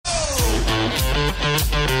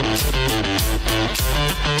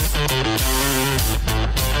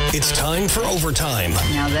It's time for Overtime.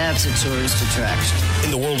 Now that's a tourist attraction.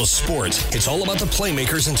 In the world of sports, it's all about the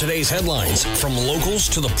playmakers in today's headlines, from locals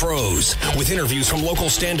to the pros, with interviews from local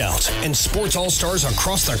standouts and sports all-stars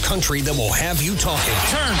across the country that will have you talking.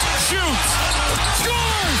 Turns, shoots,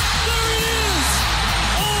 scores! There it is!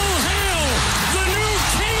 All hail the new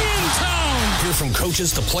king in town! Hear from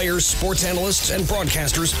coaches to players, sports analysts, and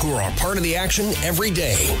broadcasters who are a part of the action every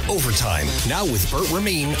day. Overtime, now with Bert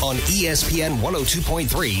Ramin on ESPN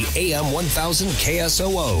 102.3 AM 1000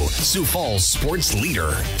 KSOO, Sioux Falls sports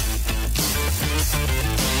leader.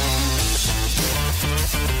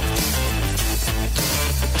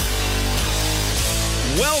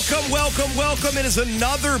 Welcome. It is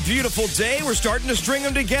another beautiful day. We're starting to string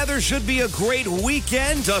them together. Should be a great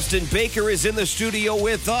weekend. Dustin Baker is in the studio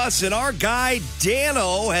with us, and our guy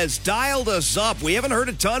Dano has dialed us up. We haven't heard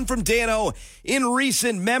a ton from Dano in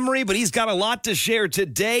recent memory, but he's got a lot to share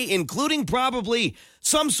today, including probably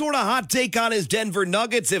some sort of hot take on his Denver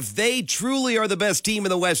Nuggets if they truly are the best team in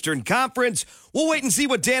the Western Conference. We'll wait and see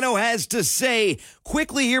what Dano has to say.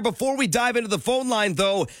 Quickly here, before we dive into the phone line,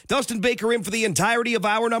 though, Dustin Baker in for the entirety of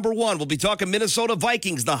hour number one. We'll be talking Minnesota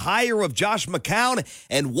Vikings, the hire of Josh McCown,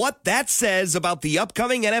 and what that says about the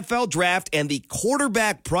upcoming NFL draft and the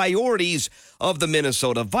quarterback priorities of the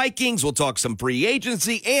Minnesota Vikings. We'll talk some free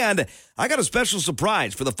agency, and I got a special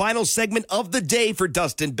surprise for the final segment of the day for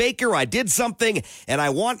Dustin Baker. I did something, and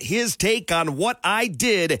I want his take on what I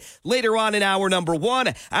did later on in hour number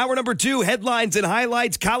one. Hour number two, headlines and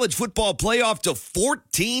highlights, college football playoff to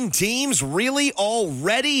 14 teams. Really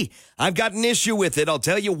already? I've got an issue with it. I'll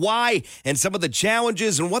tell you why and some of the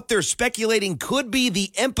challenges and what they're speculating could be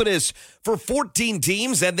the impetus for 14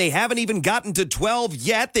 teams, and they haven't even gotten to 12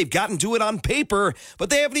 yet. They've gotten to it on paper, but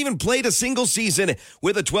they haven't even played a single season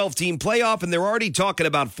with a 12-team playoff, and they're already talking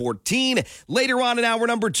about 14. Later on in hour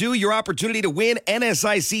number two, your opportunity to win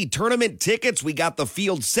NSIC tournament tickets. We got the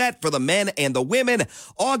field set for the men and the women.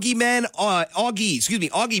 Augie men and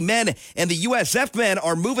the USF men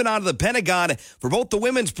are moving on to the Pentagon for both the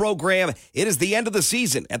women's program. It is the end of the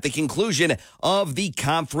season at the conclusion of the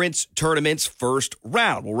conference tournament's first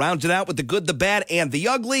round. We'll round it out with the good, the bad, and the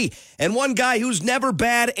ugly. And one guy who's never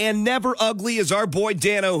bad and never ugly is our boy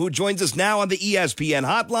Dano, who joins us now on the ESPN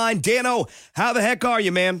hotline. Dano, how the heck are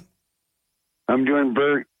you, man? I'm doing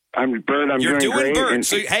Bert. You're doing great. Bert.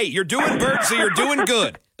 So, hey, you're doing Bert, so you're doing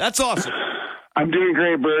good. That's awesome. I'm doing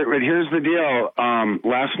great, Bert, but here's the deal.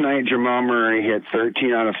 Last night, Jamal Murray hit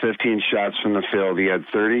 13 out of 15 shots from the field. He had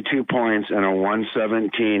 32 points and a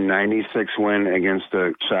 117-96 win against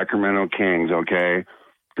the Sacramento Kings, okay?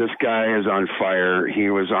 This guy is on fire. He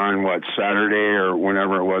was on, Saturday or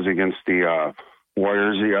whenever it was against the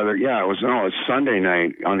Warriors it was Sunday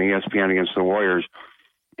night on ESPN against the Warriors.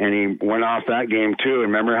 And he went off that game, too.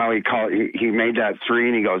 And remember how he made that three,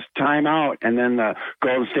 and he goes, timeout. And then the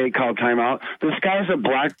Golden State called timeout. This guy's a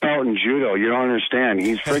black belt in judo. You don't understand.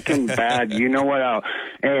 He's freaking bad. You know what?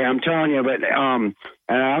 Hey, I'm telling you. But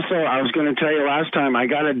and also, I was going to tell you last time, I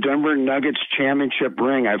got a Denver Nuggets championship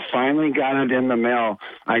ring. I finally got it in the mail.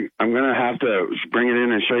 I'm going to have to bring it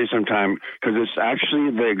in and show you sometime because it's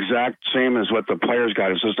actually the exact same as what the players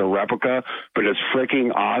got. It's just a replica, but it's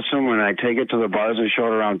freaking awesome. When I take it to the bars and show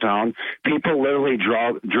it around town, people literally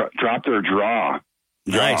drop their jaw.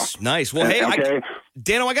 Nice. Well, hey, okay.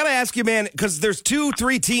 Dano, I got to ask you, man, because there's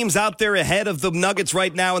 2-3 teams out there ahead of the Nuggets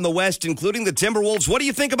right now in the West, including the Timberwolves. What do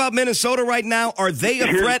you think about Minnesota right now? Are they a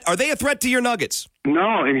threat? Are they a threat to your Nuggets?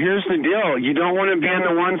 No, and here's the deal. You don't want to be in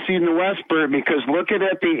the 1 seed in the West, Bert, because look at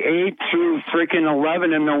the 8 through freaking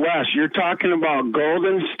 11 in the West. You're talking about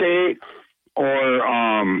Golden State or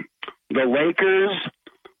the Lakers.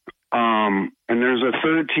 And there's a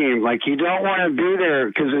third team. You don't want to be there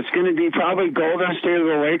because it's going to be probably Golden State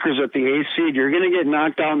or the Lakers at the 8th seed. You're going to get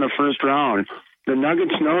knocked out in the first round. The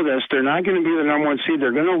Nuggets know this. They're not going to be the number 1 seed.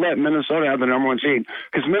 They're going to let Minnesota have the number 1 seed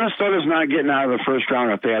because Minnesota's not getting out of the first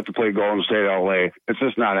round if they have to play Golden State LA. It's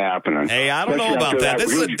just not happening. Hey, I don't know about that.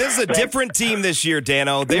 This is a different team this year,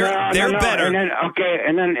 Dano. They're better. And then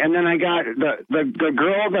I got the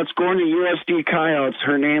girl that's going to USD Coyotes.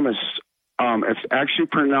 Her name is it's actually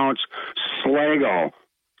pronounced Slagle.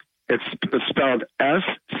 It's spelled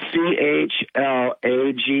Schlagel.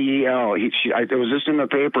 It was just in the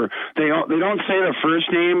paper. They don't say the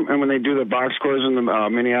first name, and when they do the box scores in the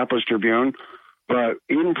Minneapolis Tribune, but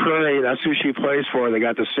Eden Prairie, that's who she plays for. They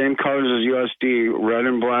got the same colors as USD, red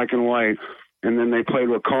and black and white. And then they played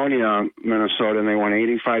Waconia, Minnesota, and they won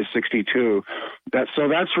 85-62.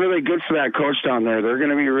 That's really good for that coach down there. They're going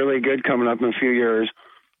to be really good coming up in a few years.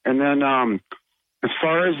 And then as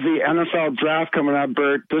far as the NFL draft coming up,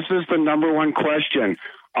 Bert, this is the number one question.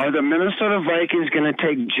 Are the Minnesota Vikings going to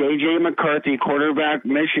take J.J. McCarthy, quarterback,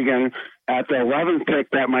 Michigan, at the 11th pick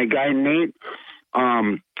that my guy Nate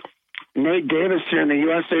Davis here in the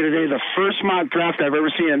USA Today, the first mock draft I've ever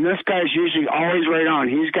seen, and this guy's usually always right on.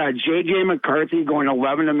 He's got J.J. McCarthy going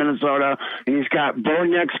 11 to Minnesota, and he's got Bo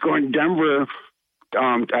Nix going Denver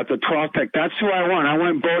at the 12th pick. That's who I want. I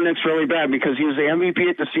want Bo Nix really bad because he was the MVP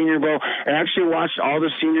at the Senior Bowl. I actually watched all the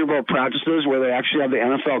Senior Bowl practices where they actually have the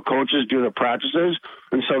NFL coaches do the practices,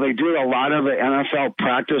 and so they do a lot of the NFL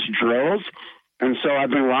practice drills. And so I've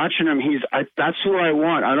been watching him. That's who I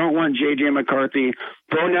want. I don't want J.J. McCarthy.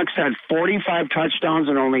 Bo Nix had 45 touchdowns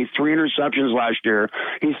and only 3 interceptions last year.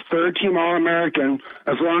 He's third-team All-American.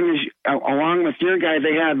 Along with your guy,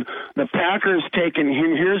 they had the Packers taking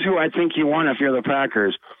him. Here's who I think you want if you're the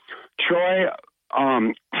Packers. Troy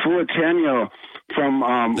Fuatano from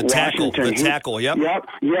Washington. The tackle, yep. Yep.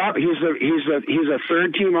 He's a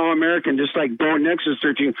third-team All-American, just like Bo Nix is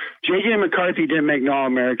third-team. J.J. McCarthy didn't make no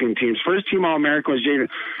All-American teams. First-team All-American was J.J.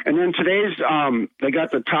 And then today's they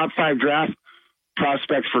got the top 5 draft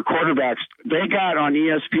prospects for quarterbacks. They got on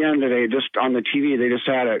ESPN today, just on the TV, they just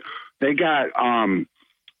had it. They got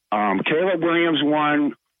Caleb Williams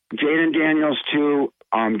 1, Jaden Daniels 2,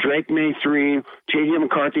 Drake May 3, J.J.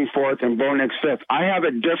 McCarthy 4th, and Bo Nix 5th. I have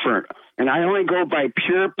it different, and I only go by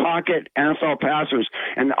pure pocket NFL passers.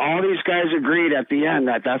 And all these guys agreed at the end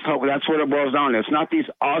that's what it boils down to. It's not these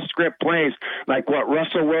off-script plays like what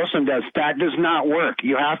Russell Wilson does. That does not work.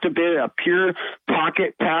 You have to be a pure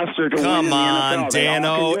pocket passer to win in the NFL. Come on,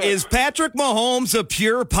 Dano. Is Patrick Mahomes a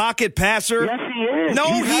pure pocket passer? Yes, he is.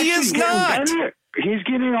 No, he is not. He's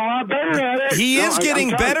getting a lot better at it. He is getting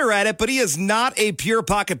better at it, but he is not a pure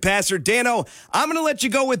pocket passer. Dano, I'm going to let you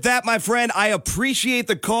go with that, my friend. I appreciate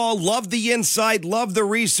the call. Love the insight. Love the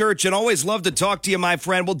research, and always love to talk to you, my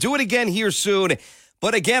friend. We'll do it again here soon.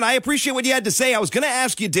 But again, I appreciate what you had to say. I was going to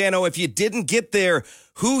ask you, Dano, if you didn't get there,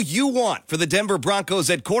 who you want for the Denver Broncos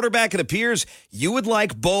at quarterback. It appears you would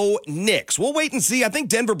like Bo Nix. We'll wait and see. I think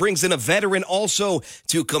Denver brings in a veteran also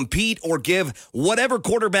to compete or give whatever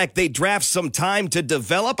quarterback they draft some time to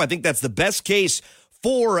develop. I think that's the best case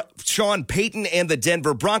for Sean Payton and the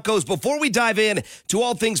Denver Broncos. Before we dive in to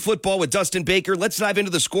all things football with Dustin Baker, let's dive into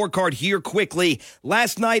the scorecard here quickly.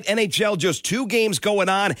 Last night, NHL, just 2 games going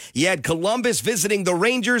on. You had Columbus visiting the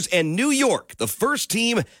Rangers and New York, the first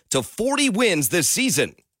team to 40 wins this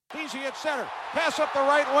season. Easy at center. Pass up the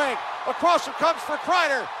right wing. Across it comes for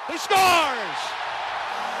Kreider. He scores!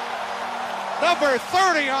 Number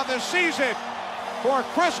 30 on the season for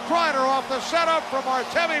Chris Kreider off the setup from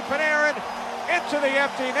Artemi Panarin. Into the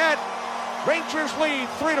empty net. Rangers lead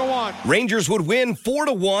 3-1. Rangers would win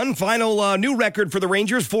 4-1. Final new record for the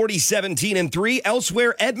Rangers, 40-17-3.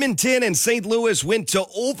 Elsewhere, Edmonton and St. Louis went to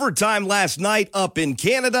overtime last night up in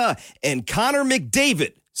Canada, and Connor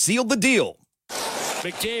McDavid sealed the deal.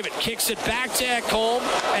 McDavid kicks it back to Ekholm,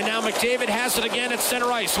 and now McDavid has it again at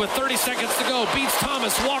center ice with 30 seconds to go. Beats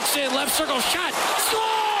Thomas, walks in, left circle, shot,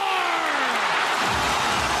 score!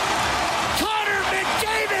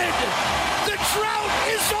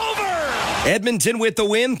 Edmonton with the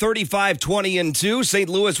win, 35-20-2. St.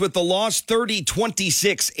 Louis with the loss,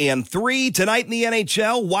 30-26-3. Tonight in the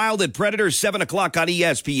NHL, Wild at Predators, 7 o'clock on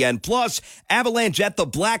ESPN+. Avalanche at the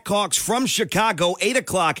Blackhawks from Chicago, 8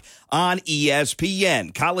 o'clock on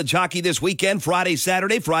ESPN. College hockey this weekend, Friday,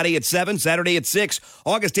 Friday at 7, Saturday at 6.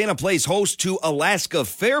 Augustana plays host to Alaska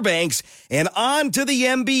Fairbanks. And on to the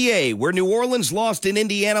NBA, where New Orleans lost in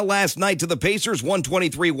Indiana last night to the Pacers,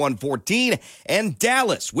 123-114. And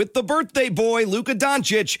Dallas, with the birthday boy, Luka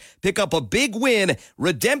Doncic, pick up a big win,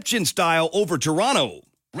 redemption style, over Toronto.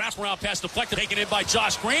 Wraparound pass deflected, taken in by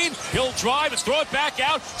Josh Green. He'll drive and throw it back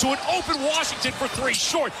out to an open Washington for 3.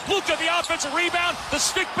 Short. Luka, the offensive rebound, the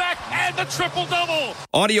stick back, and the triple-double.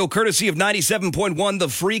 Audio courtesy of 97.1 The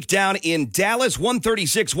Freak down in Dallas.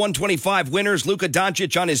 136-125 winners. Luka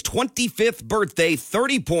Doncic on his 25th birthday,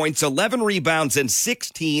 30 points, 11 rebounds, and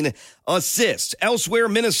 16 assists. Elsewhere,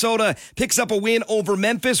 Minnesota picks up a win over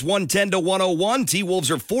Memphis, 110-101. T-Wolves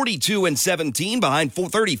are 42-17 behind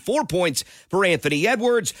 34 points for Anthony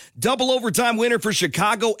Edwards. Double overtime winner for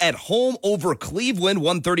Chicago at home over Cleveland,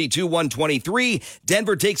 132-123.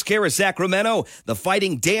 Denver takes care of Sacramento. The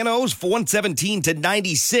Fighting Danos,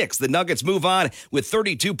 117-96. The Nuggets move on with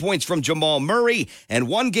 32 points from Jamal Murray. And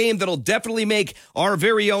one game that'll definitely make our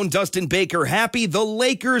very own Dustin Baker happy. The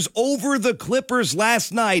Lakers over the Clippers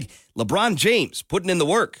last night. LeBron James putting in the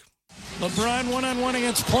work. LeBron one-on-one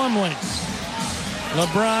against Plumlee.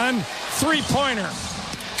 LeBron, three-pointer.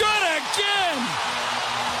 Good again!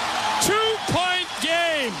 2-point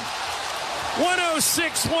game.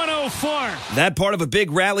 106-104. That part of a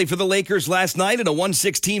big rally for the Lakers last night in a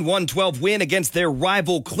 116-112 win against their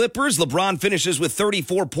rival Clippers. LeBron finishes with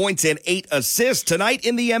 34 points and 8 assists. Tonight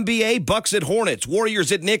in the NBA, Bucks at Hornets,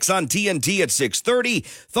 Warriors at Knicks on TNT at 6:30,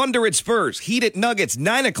 Thunder at Spurs, Heat at Nuggets,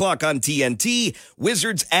 9 o'clock on TNT,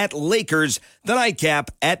 Wizards at Lakers, the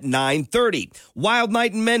nightcap at 9:30. Wild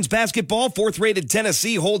night in men's basketball, 4th-rated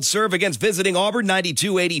Tennessee holds serve against visiting Auburn,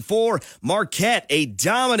 92-84. Marquette, a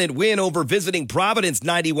dominant win over visiting Providence,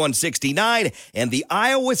 91-69. And the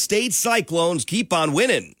Iowa State Cyclones keep on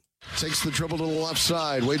winning. Takes the dribble to the left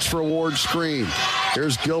side, waits for a Ward screen.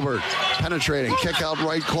 Here's Gilbert, penetrating, kick out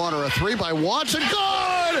right corner, a three by Watson,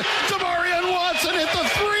 good! Demarion Watson hit the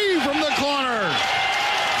three from the corner.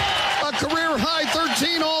 A career-high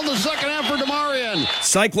 13 all in the second half for Demarion.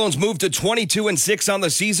 Cyclones move to 22-6 on the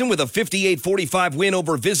season with a 58-45 win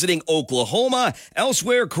over visiting Oklahoma.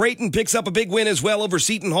 Elsewhere, Creighton picks up a big win as well over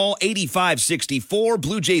Seton Hall, 85-64.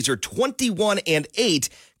 Blue Jays are 21-8.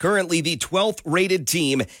 Currently the 12th-rated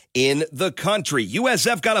team in the country.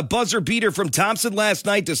 USF got a buzzer beater from Thompson last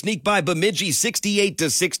night to sneak by Bemidji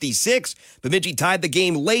 68-66. Bemidji tied the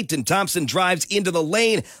game late, and Thompson drives into the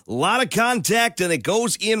lane. A lot of contact, and it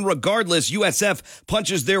goes in regardless. USF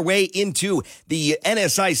punches their way into the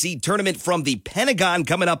NSIC tournament from the Pentagon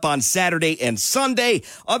coming up on Saturday and Sunday.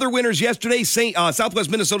 Other winners yesterday, Southwest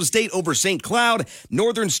Minnesota State over St. Cloud.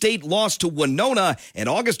 Northern State lost to Winona, and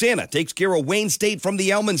Augustana takes care of Wayne State from the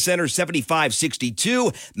Elman Center 75-62.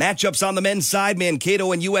 Matchups on the men's side,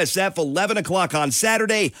 Mankato and USF 11 o'clock on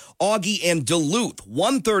Saturday. Augie and Duluth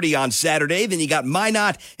 1:30 on Saturday. Then you got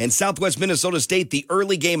Minot and Southwest Minnesota State, the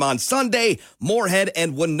early game on Sunday. Moorhead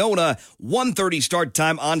and Winona 1:30 start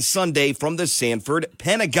time on Sunday from the Sanford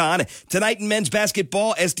Pentagon. Tonight in men's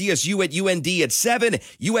basketball, SDSU at UND at 7.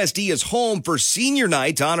 USD is home for senior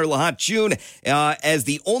night to honor Lahat Chun as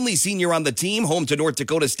the only senior on the team, home to North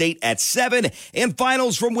Dakota State at 7. And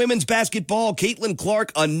finals from women's basketball, Caitlin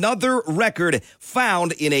Clark, another record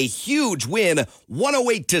found in a huge win,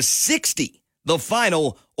 108-60, the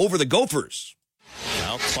final over the Gophers.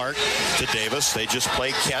 Now Clark to Davis. They just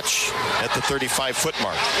play catch at the 35-foot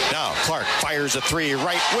mark. Now Clark fires a three,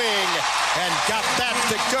 right wing, and got that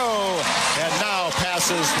to go. And now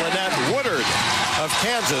passes Lynette Woodard of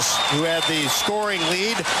Kansas, who had the scoring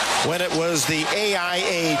lead when it was the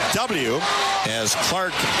AIAW, as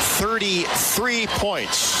Clark 33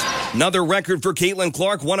 points. Another record for Caitlin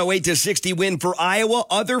Clark, 108-60 win for Iowa.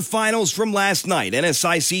 Other finals from last night.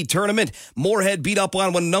 NSIC tournament, Moorhead beat up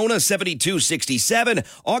on Winona 72-67.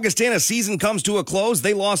 Augustana season comes to a close.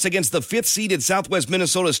 They lost against the 5th-seeded Southwest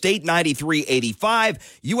Minnesota State 93-85.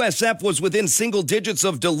 USF was within single digits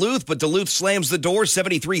of Duluth, but Duluth slams the door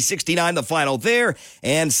 73-69 the final there.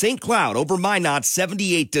 And St. Cloud over Minot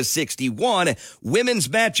 78-61. Women's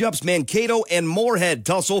matchups, Mankato and Moorhead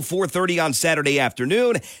tussle 4:30 on Saturday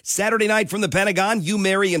afternoon. Saturday night from the Pentagon,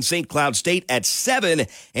 UMary and St. Cloud State at 7.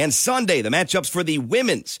 And Sunday, the matchups for the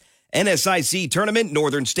women's NSIC tournament,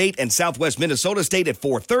 Northern State and Southwest Minnesota State at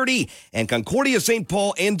 4:30, and Concordia St.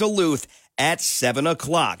 Paul and Duluth at 7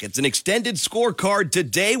 o'clock. It's an extended scorecard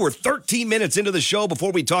today. We're 13 minutes into the show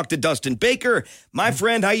before we talk to Dustin Baker. My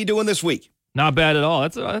friend, how you doing this week? Not bad at all.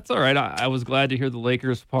 That's all right. I was glad to hear the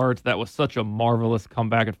Lakers part. That was such a marvelous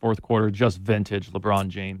comeback at fourth quarter, just vintage LeBron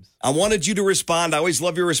James. I wanted you to respond. I always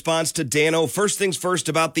love your response to Dano. First things first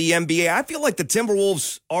about the NBA. I feel like the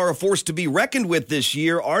Timberwolves are a force to be reckoned with this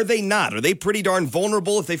year. Are they not? Are they pretty darn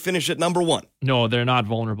vulnerable if they finish at number one? No, they're not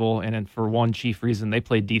vulnerable, and for one chief reason, they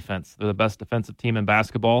play defense. They're the best defensive team in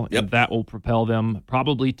basketball, and that will propel them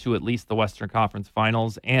probably to at least the Western Conference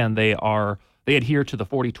Finals, and they adhere to the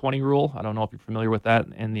 40-20 rule. I don't know if you're familiar with that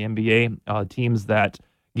in the NBA. Teams that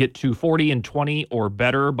get to 40-20 or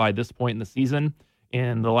better by this point in the season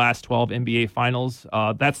in the last 12 NBA Finals,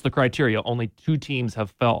 that's the criteria. Only 2 teams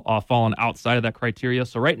have fallen outside of that criteria.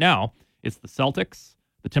 So right now, it's the Celtics,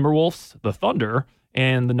 the Timberwolves, the Thunder,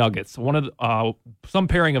 and the Nuggets. Some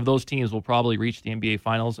pairing of those teams will probably reach the NBA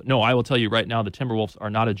Finals. No, I will tell you right now, the Timberwolves are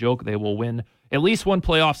not a joke. They will win at least one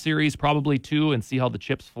playoff series, probably 2, and see how the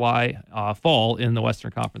chips fall in the Western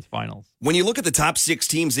Conference Finals. When you look at the top 6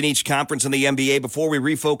 teams in each conference in the NBA, before we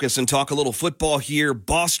refocus and talk a little football here,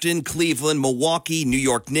 Boston, Cleveland, Milwaukee, New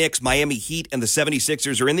York Knicks, Miami Heat, and the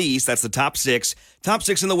 76ers are in the East. That's the top 6. Top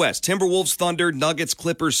 6 in the West, Timberwolves, Thunder, Nuggets,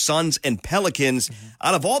 Clippers, Suns, and Pelicans.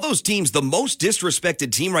 Out of all those teams, the most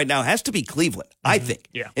disrespected team right now has to be Cleveland, I think.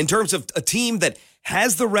 Yeah. In terms of a team that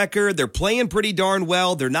has the record, they're playing pretty darn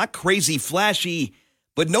well, they're not crazy flashy,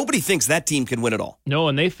 but nobody thinks that team can win it all. No,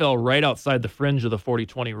 and they fell right outside the fringe of the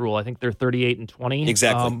 40-20 rule. I think they're 38-20.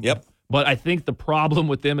 Exactly, yep. But I think the problem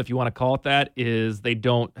with them, if you want to call it that, is they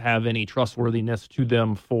don't have any trustworthiness to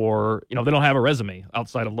them for, they don't have a resume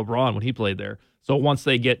outside of LeBron when he played there. So once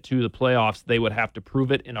they get to the playoffs, they would have to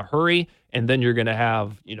prove it in a hurry. And then you're going to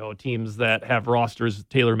have, teams that have rosters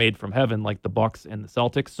tailor-made from heaven, like the Bucks and the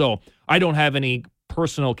Celtics. So I don't have any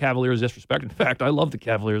personal Cavaliers disrespect. In fact, I love the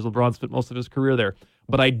Cavaliers. LeBron spent most of his career there.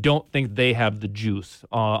 But I don't think they have the juice,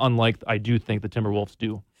 unlike I do think the Timberwolves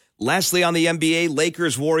do. Lastly, on the NBA,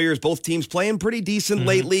 Lakers, Warriors, both teams playing pretty decent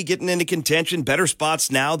lately, getting into contention. Better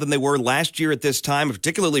spots now than they were last year at this time,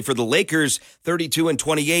 particularly for the Lakers,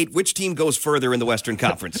 32-28. Which team goes further in the Western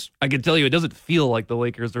Conference? I can tell you it doesn't feel like the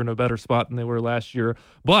Lakers are in a better spot than they were last year.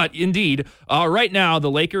 But indeed, right now,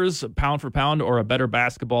 the Lakers, pound for pound, are a better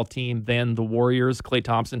basketball team than the Warriors. Klay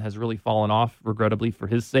Thompson has really fallen off, regrettably, for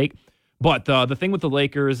his sake. But the thing with the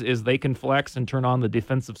Lakers is they can flex and turn on the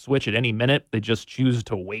defensive switch at any minute. They just choose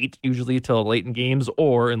to wait, usually till late in games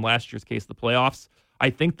or, in last year's case, the playoffs.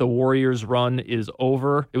 I think the Warriors' run is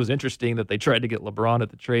over. It was interesting that they tried to get LeBron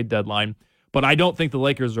at the trade deadline. But I don't think the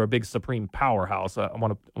Lakers are a big supreme powerhouse. I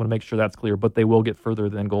want to make sure that's clear. But they will get further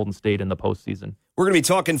than Golden State in the postseason. We're going to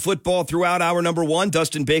be talking football throughout hour number one.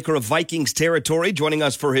 Dustin Baker of Vikings Territory joining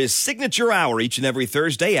us for his signature hour each and every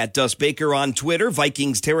Thursday at Dust Baker on Twitter,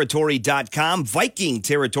 VikingsTerritory.com, Viking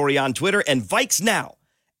Territory on Twitter, and Vikes Now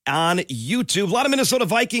on YouTube. A lot of Minnesota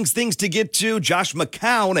Vikings things to get to. Josh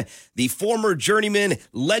McCown, the former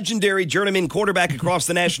legendary journeyman quarterback across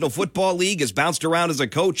the National Football League, has bounced around as a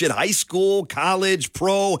coach at high school, college,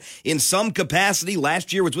 pro, in some capacity.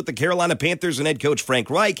 Last year was with the Carolina Panthers and head coach Frank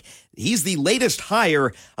Reich. He's the latest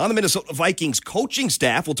hire on the Minnesota Vikings coaching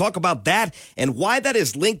staff. We'll talk about that and why that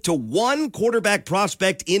is linked to one quarterback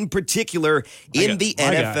prospect in particular in the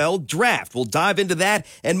NFL draft. We'll dive into that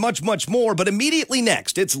and much, much more. But immediately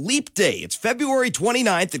next, it's Leap Day. It's February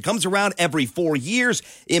 29th. It comes around every 4 years.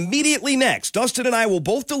 Immediately next, Dustin and I will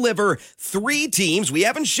both deliver 3 teams. We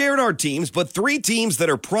haven't shared our teams, but 3 teams that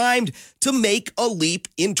are primed to make a leap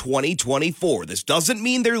in 2024. This doesn't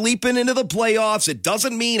mean they're leaping into the playoffs. It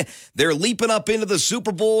doesn't mean they're leaping up into the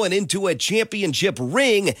Super Bowl and into a championship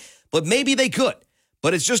ring, but maybe they could.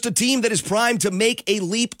 But it's just a team that is primed to make a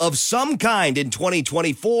leap of some kind in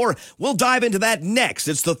 2024. We'll dive into that next.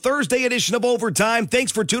 It's the Thursday edition of Overtime.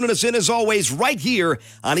 Thanks for tuning us in, as always, right here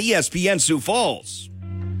on ESPN Sioux Falls.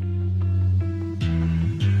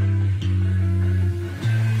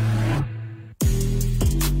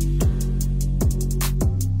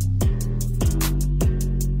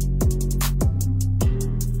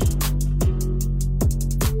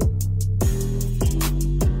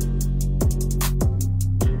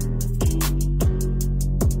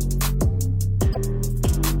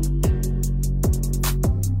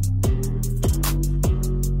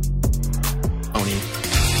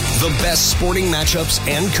 The best sporting matchups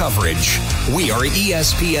and coverage. We are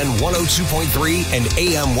ESPN 102.3 and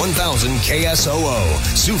AM 1000 KSOO,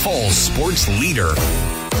 Sioux Falls sports leader.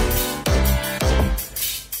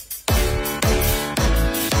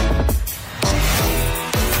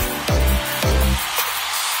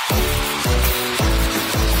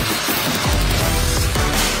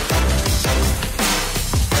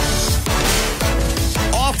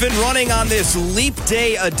 Been running on this Leap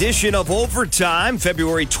Day edition of Overtime,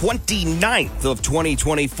 February 29th of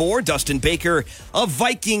 2024. Dustin Baker of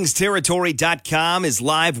VikingsTerritory.com is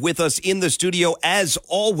live with us in the studio as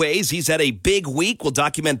always. He's had a big week. We'll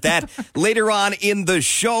document that later on in the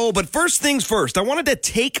show. But first things first, I wanted to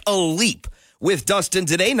take a leap with Dustin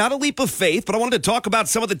today. Not a leap of faith, but I wanted to talk about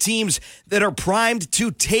some of the teams that are primed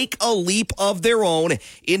to take a leap of their own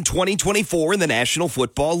in 2024 in the National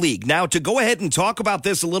Football League. Now, to go ahead and talk about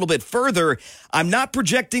this a little bit further, I'm not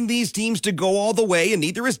projecting these teams to go all the way, and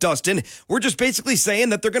neither is Dustin. We're just basically saying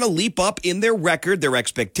that they're going to leap up in their record, their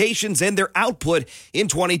expectations, and their output in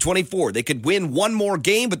 2024. They could win one more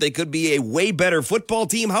game, but they could be a way better football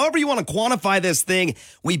team. However you want to quantify this thing,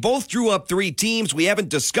 we both drew up 3 teams. We haven't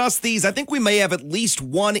discussed these. I think we may have at least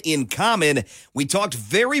one in common. We talked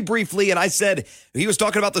very briefly, and I said, he was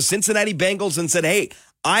talking about the Cincinnati Bengals and said, hey,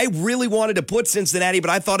 I really wanted to put Cincinnati, but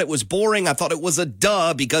I thought it was boring. I thought it was a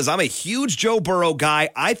duh because I'm a huge Joe Burrow guy.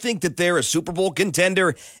 I think that they're a Super Bowl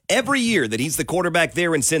contender every year that he's the quarterback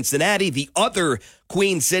there in Cincinnati, the other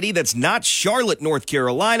Queen City that's not Charlotte, North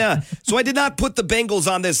Carolina. So I did not put the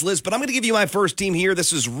Bengals on this list, but I'm going to give you my first team here.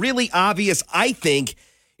 This is really obvious. I think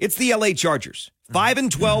it's the LA Chargers.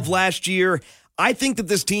 5-12 last year. I think that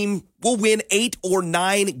this team will win 8 or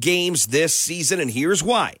 9 games this season, and here's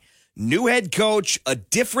why. new head coach, a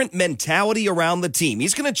different mentality around the team.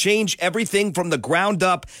 He's going to change everything from the ground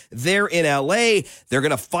up there in L.A. They're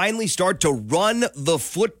going to finally start to run the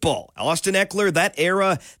football. Austin Eckler, that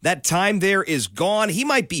era, that time there is gone. He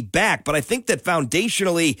might be back, but I think that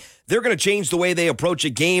foundationally, they're going to change the way they approach a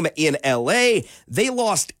game in L.A. They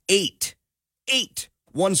lost eight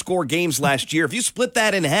one-score games last year. If you split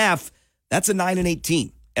that in half, that's a 9-8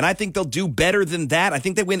 team. And I think they'll do better than that. I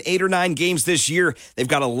think they win 8 or 9 games this year. They've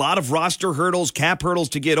got a lot of roster hurdles, cap hurdles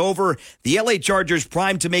to get over. The LA Chargers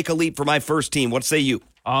primed to make a leap for my first team. What say you?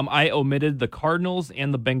 I omitted the Cardinals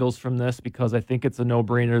and the Bengals from this because I think it's a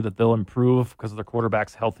no-brainer that they'll improve because their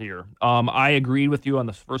quarterback's healthier. I agreed with you on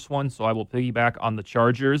the first one, so I will piggyback on the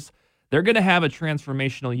Chargers. They're going to have a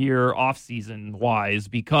transformational year off-season-wise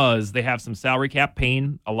because they have some salary cap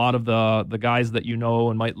pain. A lot of the guys that you know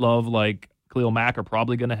and might love, like Khalil Mack, are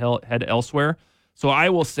probably going to head elsewhere. So I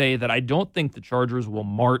will say that I don't think the Chargers will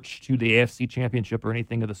march to the AFC Championship or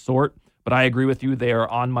anything of the sort, but I agree with you. They are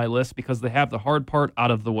on my list because they have the hard part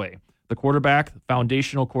out of the way. The quarterback, the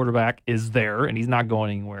foundational quarterback, is there, and he's not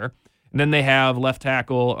going anywhere. And then they have left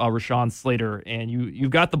tackle Rashawn Slater, and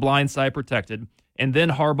you've got the blind side protected. And then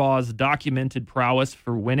Harbaugh's documented prowess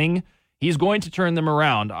for winning, he's going to turn them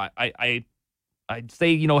around. I'd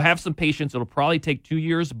say, have some patience. It'll probably take 2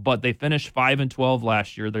 years, but they finished 5-12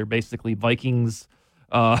 last year. They're basically Vikings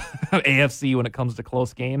AFC when it comes to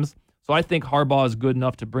close games. So I think Harbaugh is good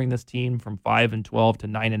enough to bring this team from 5-12 to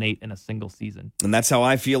 9-8 in a single season. And that's how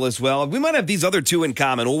I feel as well. We might have these other two in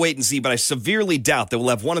common. We'll wait and see, but I severely doubt that we'll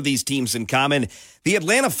have one of these teams in common. The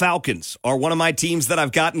Atlanta Falcons are one of my teams that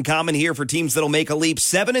I've got in common here for teams that'll make a leap.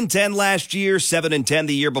 7-10 last year, 7-10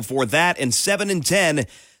 the year before that, and 7-10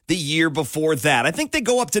 the year before that. I think they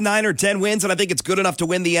go up to 9 or 10 wins, and I think it's good enough to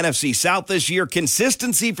win the NFC South this year.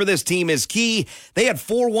 Consistency for this team is key. They had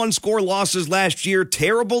 4 one-score losses last year.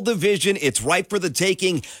 Terrible division. It's ripe for the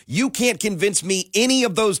taking. You can't convince me any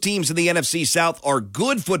of those teams in the NFC South are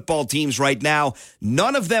good football teams right now.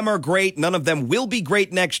 None of them are great. None of them will be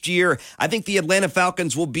great next year. I think the Atlanta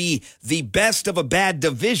Falcons will be the best of a bad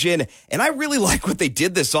division, and I really like what they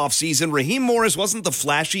did this offseason. Raheem Morris wasn't the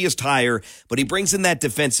flashiest hire, but he brings in that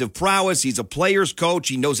defensive prowess. He's a player's coach.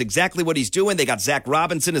 He knows exactly what he's doing. They got Zach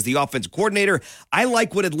Robinson as the offensive coordinator. I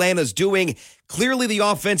like what Atlanta's doing. Clearly the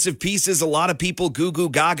offensive pieces, a lot of people goo-goo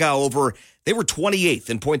gaga over. They were 28th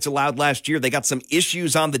in points allowed last year. They got some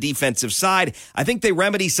issues on the defensive side. I think they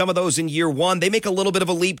remedy some of those in year one. They make a little bit of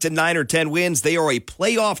a leap to 9 or 10 wins. They are a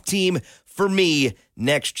playoff team for me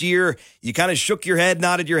next year. You kind of shook your head,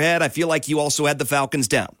 nodded your head. I feel like you also had the Falcons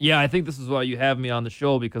down. Yeah, I think this is why you have me on the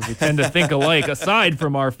show, because we tend to think alike aside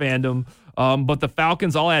from our fandom. But the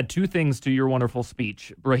Falcons, I'll add 2 things to your wonderful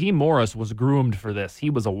speech. Raheem Morris was groomed for this. He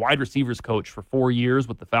was a wide receivers coach for 4 years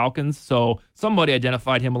with the Falcons. So somebody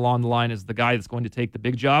identified him along the line as the guy that's going to take the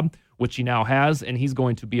big job, which he now has, and he's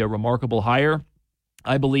going to be a remarkable hire.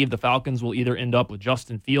 I believe the Falcons will either end up with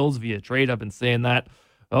Justin Fields via trade. I've been saying that,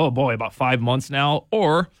 about 5 months now,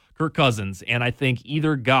 or Kirk Cousins. And I think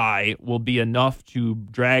either guy will be enough to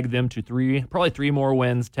drag them to probably 3 more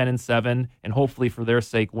wins, 10-7, and hopefully for their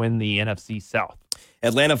sake win the NFC South.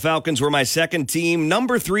 Atlanta Falcons were my second team.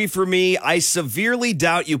 Number 3 for me. I severely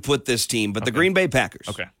doubt you put this team, but the Green Bay Packers.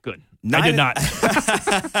 Okay, good. I did not.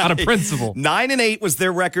 Out of principle. 9-8 was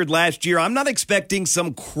their record last year. I'm not expecting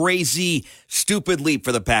some crazy, stupid leap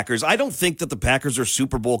for the Packers. I don't think that the Packers are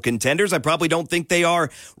Super Bowl contenders. I probably don't think they are,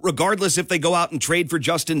 regardless if they go out and trade for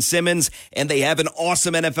Justin Simmons and they have an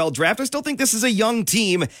awesome NFL draft. I still think this is a young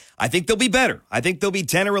team. I think they'll be better. I think they'll be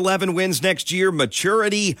 10 or 11 wins next year.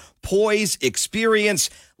 Maturity, poise, experience,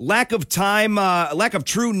 lack of time, lack of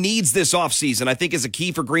true needs this offseason, I think is a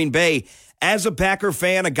key for Green Bay. As a Packer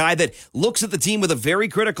fan, a guy that looks at the team with a very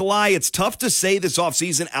critical eye, it's tough to say this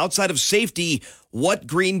offseason outside of safety what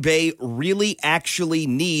Green Bay really actually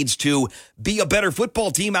needs to be a better football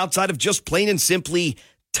team outside of just plain and simply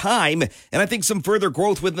time. And I think some further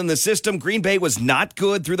growth within the system. Green Bay was not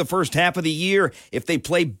good through the first half of the year. If they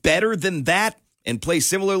play better than that and play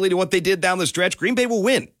similarly to what they did down the stretch, Green Bay will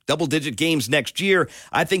win double-digit games next year.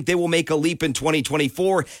 I think they will make a leap in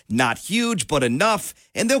 2024. Not huge, but enough.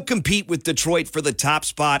 And they'll compete with Detroit for the top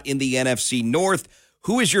spot in the NFC North.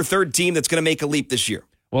 Who is your third team that's going to make a leap this year?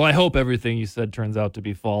 Well, I hope everything you said turns out to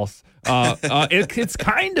be false. It's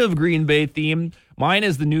kind of Green Bay themed. Mine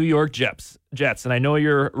is the New York Jets. And I know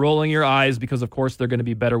you're rolling your eyes because, of course, they're going to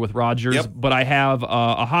be better with Rodgers. Yep. But I have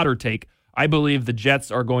a hotter take. I believe the Jets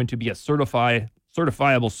are going to be a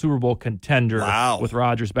certifiable Super Bowl contender with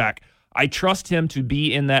Rodgers back. I trust him to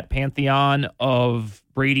be in that pantheon of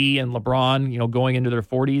Brady and LeBron, going into their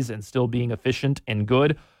 40s and still being efficient and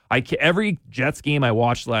good. Every Jets game I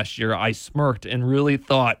watched last year, I smirked and really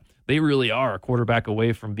thought they really are a quarterback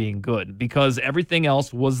away from being good because everything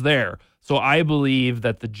else was there. So I believe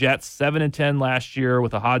that the Jets 7-10 last year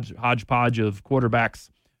with a hodgepodge of quarterbacks,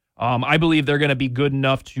 I believe they're going to be good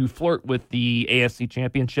enough to flirt with the AFC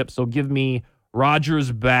Championship. So give me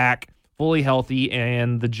Rodgers back, fully healthy,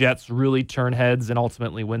 and the Jets really turn heads and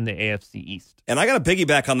ultimately win the AFC East. And I got to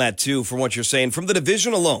piggyback on that, too, from what you're saying. From the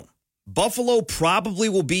division alone, Buffalo probably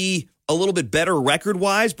will be a little bit better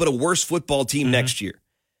record-wise, but a worse football team next year.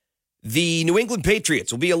 The New England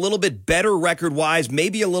Patriots will be a little bit better record-wise,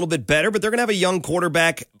 maybe a little bit better, but they're going to have a young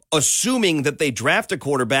quarterback, assuming that they draft a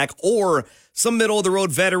quarterback or some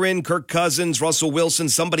middle-of-the-road veteran, Kirk Cousins, Russell Wilson,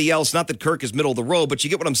 somebody else. Not that Kirk is middle of the road, but you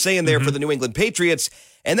get what I'm saying there for the New England Patriots.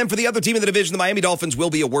 And then for the other team in the division, the Miami Dolphins will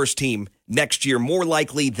be a worse team next year, more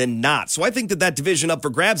likely than not. So I think that division up for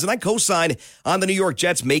grabs, and I co-sign on the New York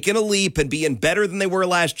Jets making a leap and being better than they were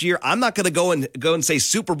last year. I'm not going to go and say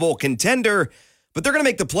Super Bowl contender, but they're going to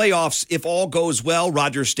make the playoffs if all goes well.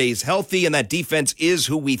 Rodgers stays healthy, and that defense is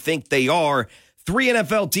who we think they are. 3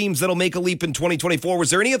 NFL teams that'll make a leap in 2024. Was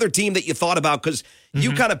there any other team that you thought about? Because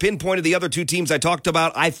you kind of pinpointed the other 2 teams I talked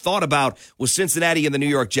about. I thought about was Cincinnati and the New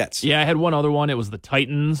York Jets. Yeah, I had one other one. It was the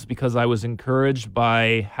Titans because I was encouraged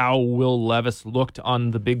by how Will Levis looked on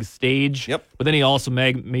the big stage. Yep. But then he also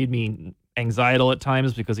made me anxietal at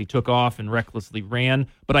times because he took off and recklessly ran.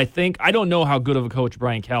 But I don't know how good of a coach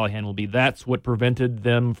Brian Callahan will be. That's what prevented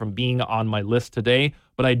them from being on my list today.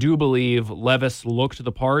 But I do believe Levis looked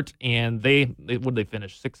the part, and what did they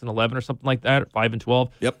finish, 6-11 or something like that,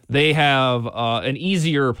 5-12? Yep. They have an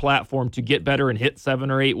easier platform to get better and hit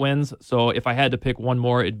 7 or 8 wins. So if I had to pick one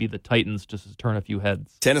more, it'd be the Titans just to turn a few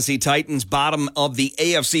heads. Tennessee Titans, bottom of the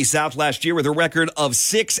AFC South last year with a record of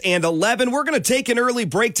 6-11. We're going to take an early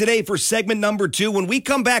break today for segment number 2. When we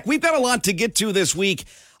come back, we've got a lot to get to this week.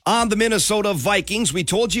 On the Minnesota Vikings, we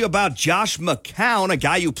told you about Josh McCown, a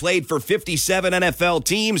guy who played for 57 NFL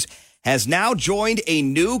teams, has now joined a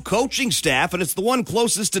new coaching staff, and it's the one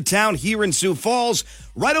closest to town here in Sioux Falls,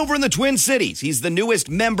 right over in the Twin Cities. He's the newest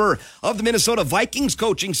member of the Minnesota Vikings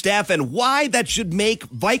coaching staff, and why that should make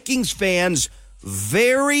Vikings fans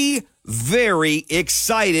very, very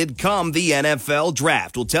excited come the NFL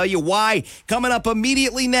draft. We'll tell you why coming up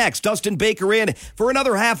immediately next. Dustin Baker in for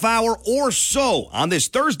another half hour or so on this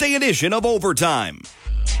Thursday edition of Overtime.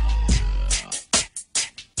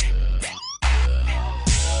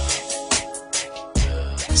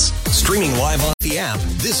 Streaming live on the app,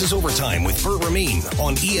 this is Overtime with Bert Rameen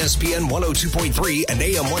on ESPN 102.3 and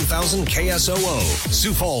AM 1000 KSOO.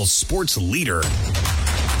 Sioux Falls sports leader.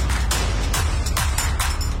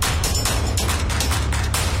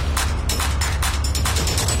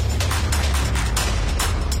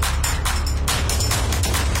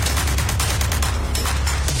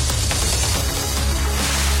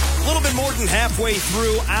 More than halfway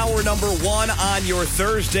through hour number 1 on your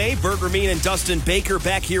Thursday. Bert Rameen and Dustin Baker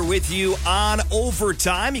back here with you on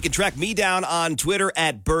Overtime. You can track me down on Twitter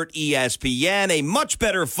at BertESPN. A much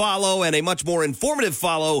better follow and a much more informative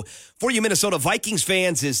follow for you Minnesota Vikings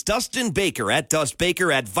fans is Dustin Baker at Dust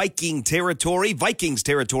Baker at Viking Territory,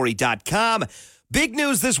 VikingsTerritory.com. Big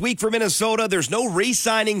news this week for Minnesota. There's no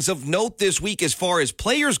re-signings of note this week as far as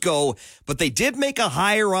players go, but they did make a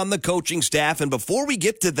hire on the coaching staff. And before we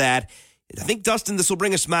get to that, I think, Dustin, this will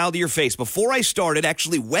bring a smile to your face. Before I started,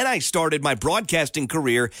 actually, when I started my broadcasting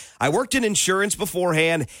career, I worked in insurance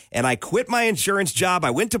beforehand, and I quit my insurance job.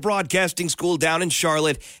 I went to broadcasting school down in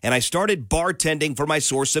Charlotte, and I started bartending for my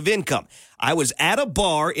source of income. I was at a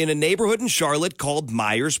bar in a neighborhood in Charlotte called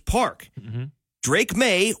Myers Park. Mm-hmm. Drake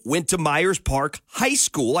May went to Myers Park High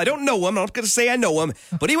School. I don't know him. I'm not going to say I know him,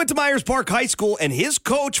 but he went to Myers Park High School, and his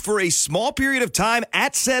coach for a small period of time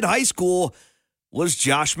at said high school was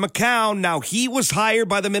Josh McCown. Now, he was hired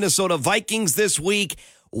by the Minnesota Vikings this week.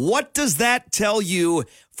 What does that tell you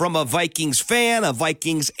from a Vikings fan, a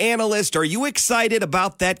Vikings analyst? Are you excited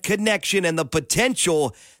about that connection and the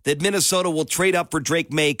potential that Minnesota will trade up for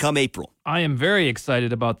Drake May come April? I am very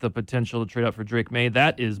excited about the potential to trade up for Drake May.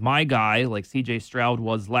 That is my guy, like C.J. Stroud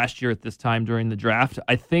was last year at this time during the draft.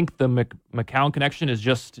 I think the McCown connection is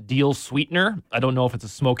just deal sweetener. I don't know if it's a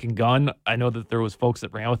smoking gun. I know that there was folks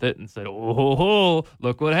that ran with it and said, oh,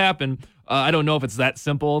 look what happened. I don't know if it's that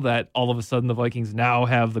simple that all of a sudden the Vikings now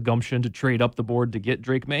have the gumption to trade up the board to get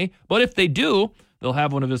Drake May. But if they do, they'll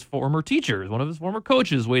have one of his former teachers, one of his former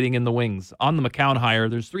coaches waiting in the wings. On the McCown hire,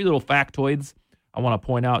 there's 3 little factoids I want to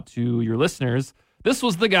point out to your listeners. This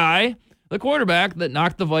was the guy, the quarterback, that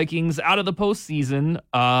knocked the Vikings out of the postseason,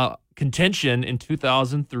 contention in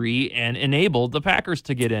 2003 and enabled the Packers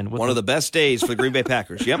to get in. One of the best days for the Green Bay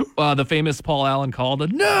Packers. Yep. The famous Paul Allen call to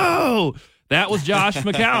no. That was Josh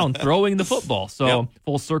McCown throwing the football. So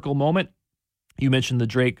full circle moment. You mentioned the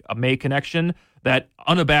Drake May connection. That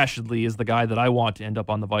unabashedly is the guy that I want to end up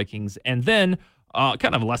on the Vikings. And then,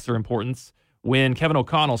 kind of lesser importance, when Kevin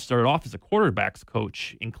O'Connell started off as a quarterbacks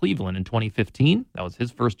coach in Cleveland in 2015, that was his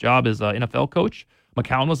first job as an NFL coach,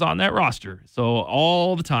 McCown was on that roster. So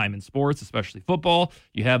all the time in sports, especially football,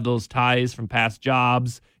 you have those ties from past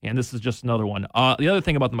jobs, and this is just another one. The other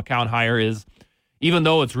thing about the McCown hire is, even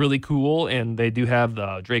though it's really cool and they do have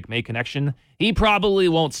the Drake May connection, he probably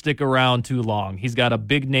won't stick around too long. He's got a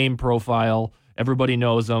big name profile. Everybody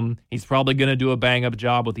knows him. He's probably going to do a bang-up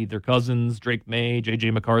job with either Cousins, Drake May,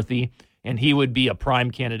 J.J. McCarthy, and he would be a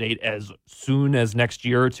prime candidate as soon as next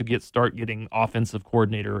year to start getting offensive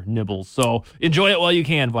coordinator nibbles. So enjoy it while you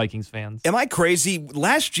can, Vikings fans. Am I crazy?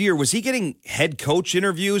 Last year, was he getting head coach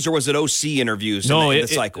interviews or was it OC interviews in the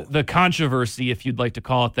cycle? The controversy, if you'd like to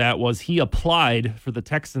call it that, was he applied for the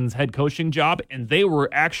Texans head coaching job, and they were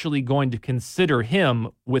actually going to consider him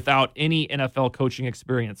without any NFL coaching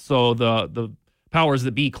experience. So the powers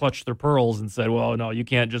that be clutched their pearls and said, well, no, you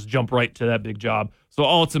can't just jump right to that big job. So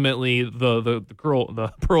ultimately, the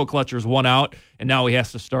pearl clutchers won out, and now he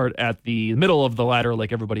has to start at the middle of the ladder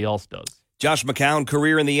like everybody else does. Josh McCown,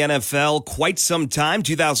 career in the NFL, quite some time,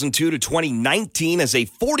 2002 to 2019 as a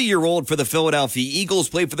 40-year-old for the Philadelphia Eagles,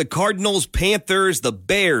 played for the Cardinals, Panthers, the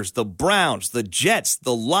Bears, the Browns, the Jets,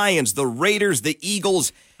 the Lions, the Raiders, the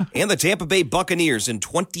Eagles, and the Tampa Bay Buccaneers in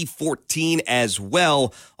 2014 as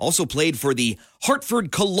well. Also played for the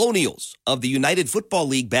Hartford Colonials of the United Football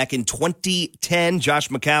League back in 2010. Josh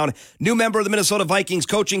McCown, new member of the Minnesota Vikings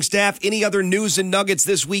coaching staff. Any other news and nuggets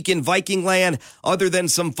this week in Viking land other than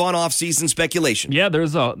some fun off-season speculation? Yeah,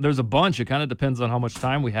 there's a bunch. It kind of depends on how much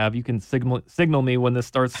time we have. You can signal me when this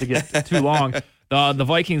starts to get too long. The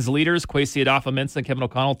Vikings leaders, Kwesi Adolphus and Kevin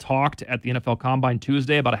O'Connell, talked at the NFL Combine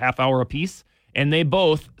Tuesday about a half hour apiece, and they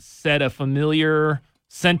both said a familiar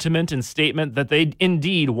sentiment and statement that they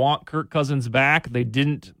indeed want Kirk Cousins back. They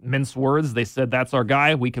didn't mince words. They said, that's our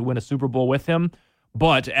guy. We could win a Super Bowl with him.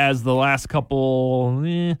 But as the last couple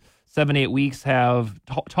 7-8 weeks have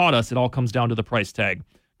taught us, it all comes down to the price tag.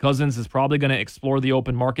 Cousins is probably going to explore the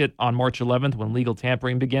open market on March 11th when legal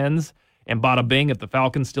tampering begins. And bada bing, if the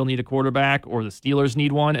Falcons still need a quarterback or the Steelers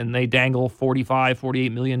need one and they dangle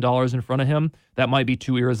 $48 million in front of him, that might be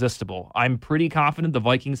too irresistible. I'm pretty confident the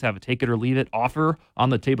Vikings have a take it or leave it offer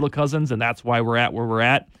on the table of Cousins, and that's why we're at where we're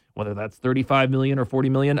at. Whether that's $35 million or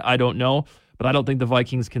 $40 million, I don't know. But I don't think the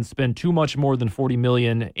Vikings can spend too much more than $40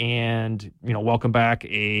 million and, welcome back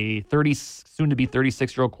a soon-to-be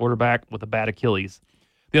 36-year-old quarterback with a bad Achilles.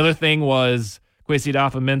 The other thing was Kwesi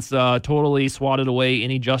Adolphus totally swatted away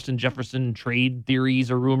any Justin Jefferson trade theories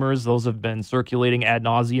or rumors. Those have been circulating ad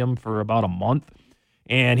nauseum for about a month.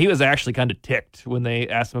 And he was actually kind of ticked when they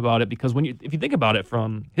asked him about it because if you think about it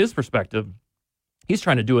from his perspective, he's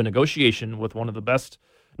trying to do a negotiation with one of the best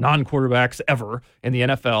non-quarterbacks ever in the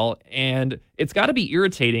NFL. And it's got to be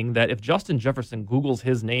irritating that if Justin Jefferson Googles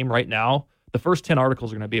his name right now, the first 10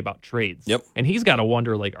 articles are going to be about trades. Yep. And he's got to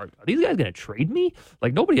wonder, are these guys going to trade me?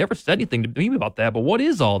 Nobody ever said anything to me about that, but what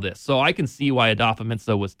is all this? So I can see why Adolphus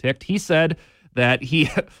was ticked. He said that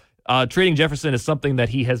trading Jefferson is something that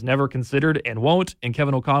he has never considered and won't. And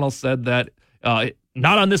Kevin O'Connell said that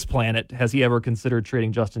not on this planet has he ever considered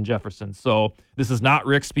trading Justin Jefferson. So this is not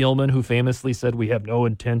Rick Spielman, who famously said we have no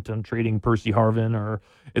intent on trading Percy Harvin, or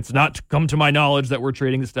it's not come to my knowledge that we're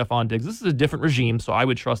trading Stephon Diggs. This is a different regime, so I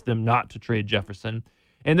would trust them not to trade Jefferson.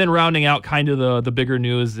 And then rounding out kind of the bigger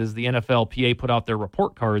news is the NFLPA put out their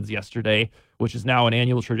report cards yesterday, which is now an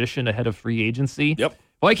annual tradition ahead of free agency. Yep.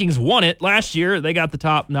 Vikings won it last year. They got the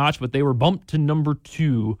top notch, but they were bumped to number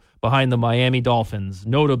 2 behind the Miami Dolphins.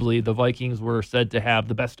 Notably, the Vikings were said to have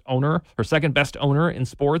the best owner, or second best owner in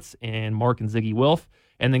sports, in Mark and Ziggy Wilf.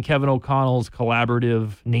 And then Kevin O'Connell's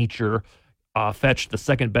collaborative nature fetched the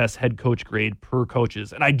second best head coach grade per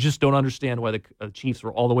coaches. And I just don't understand why the Chiefs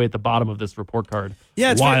were all the way at the bottom of this report card.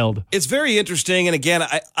 Yeah, it's wild. It's very interesting. And again,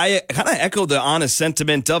 I kind of echo the honest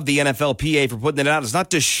sentiment of the NFLPA for putting it out. It's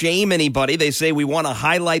not to shame anybody. They say we want to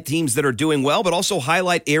highlight teams that are doing well, but also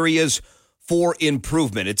highlight areas for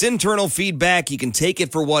improvement. It's internal feedback. You can take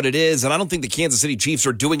it for what it is. And I don't think the Kansas City Chiefs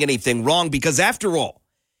are doing anything wrong because after all,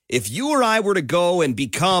 if you or I were to go and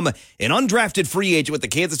become an undrafted free agent with the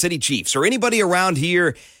Kansas City Chiefs or anybody around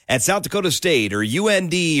here at South Dakota State or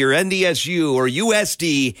UND or NDSU or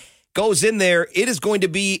USD goes in there, it is going to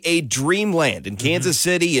be a dreamland in Kansas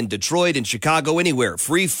City, in Detroit, in Chicago, anywhere.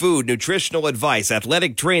 Free food, nutritional advice,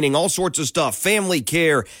 athletic training, all sorts of stuff, family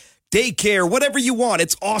care, daycare, whatever you want.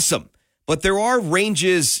 It's awesome. But there are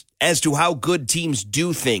ranges as to how good teams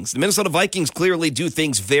do things. The Minnesota Vikings clearly do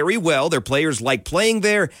things very well. Their players like playing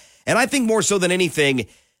there. And I think more so than anything,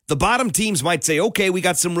 the bottom teams might say, okay, we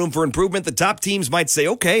got some room for improvement. The top teams might say,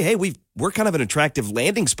 okay, hey, we're kind of an attractive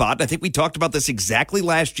landing spot. And I think we talked about this exactly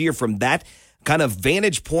last year from that kind of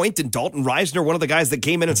vantage point. And Dalton Reisner, one of the guys that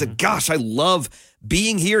came in and said, gosh, I love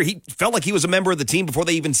being here. He felt like he was a member of the team before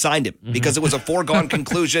they even signed him because it was a foregone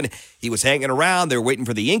conclusion. He was hanging around. They were waiting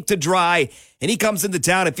for the ink to dry. And he comes into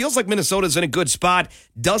town. It feels like Minnesota's in a good spot.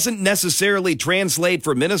 Doesn't necessarily translate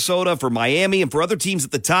for Minnesota, for Miami, and for other teams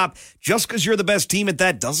at the top. Just because you're the best team at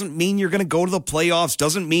that doesn't mean you're going to go to the playoffs,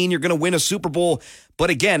 doesn't mean you're going to win a Super Bowl.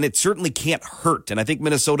 But again, it certainly can't hurt. And I think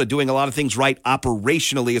Minnesota doing a lot of things right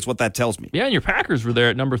operationally is what that tells me. Yeah, and your Packers were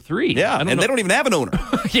there at number 3. Yeah, and they don't even have an owner.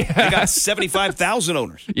 Yeah. They got 75,000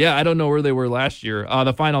 owners. Yeah, I don't know where they were last year.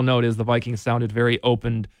 The final note is the Vikings sounded very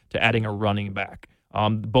open to adding a running back.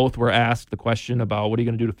 Both were asked the question about what are you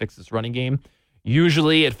going to do to fix this running game.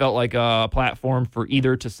 Usually it felt like a platform for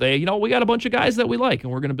either to say, we got a bunch of guys that we like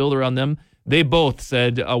and we're going to build around them. They both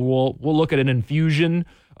said, we'll look at an infusion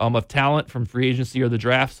of talent from free agency or the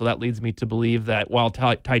draft. So that leads me to believe that while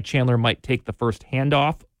Ty Chandler might take the first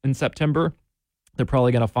handoff in September, they're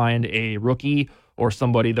probably going to find a rookie or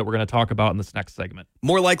somebody that we're going to talk about in this next segment.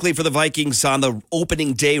 More likely for the Vikings on the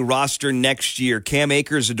opening day roster next year, Cam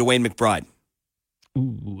Akers or DeWayne McBride?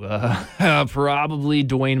 Probably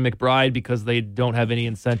DeWayne McBride because they don't have any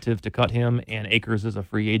incentive to cut him, and Akers is a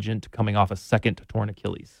free agent coming off a second torn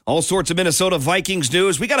Achilles. All sorts of Minnesota Vikings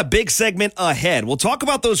news. We got a big segment ahead. We'll talk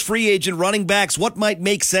about those free agent running backs, what might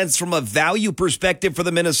make sense from a value perspective for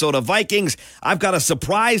the Minnesota Vikings. I've got a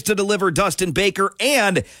surprise to deliver Dustin Baker,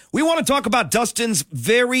 and we want to talk about Dustin's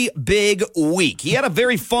very big week. He had a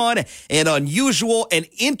very fun and unusual and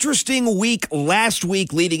interesting week last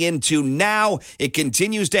week leading into now. It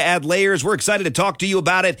continues to add layers. We're excited to talk to you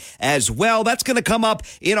about it as well. That's going to come up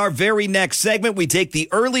in our very next segment. We take the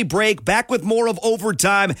early break, back with more of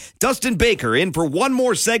Overtime. Dustin Baker in for one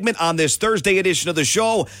more segment on this Thursday edition of the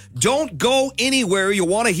show. Don't go anywhere. You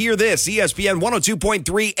want to hear this. ESPN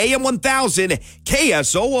 102.3 AM 1000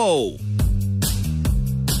 KSOO.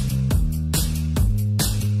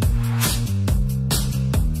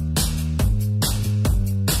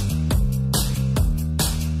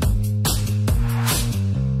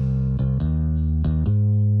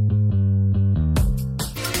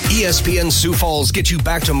 ESPN Sioux Falls gets you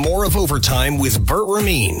back to more of Overtime with Bert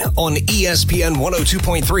Rameen on ESPN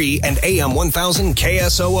 102.3 and AM 1000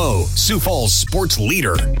 KSOO, Sioux Falls sports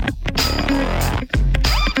leader.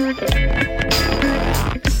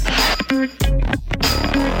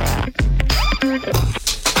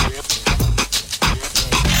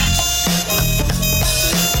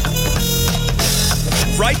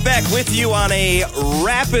 Right back with you on a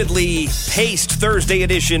rapidly paced Thursday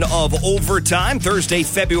edition of Overtime. Thursday,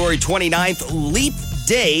 February 29th, Leap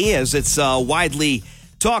Day, as it's widely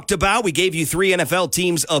talked about. We gave you 3 NFL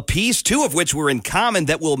teams apiece, 2 of which were in common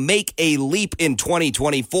that will make a leap in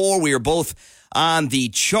 2024. We are both on the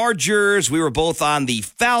Chargers. We were both on the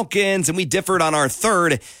Falcons, and we differed on our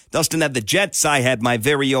third. Dustin had the Jets. I had my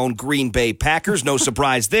very own Green Bay Packers. No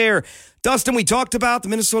surprise there. Dustin, we talked about the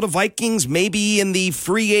Minnesota Vikings maybe in the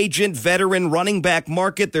free agent veteran running back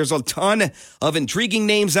market. There's a ton of intriguing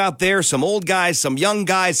names out there, some old guys, some young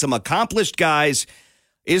guys, some accomplished guys.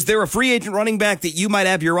 Is there a free agent running back that you might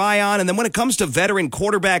have your eye on? And then when it comes to veteran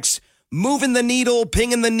quarterbacks, moving the needle,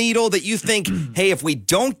 pinging the needle, that you think, hey, if we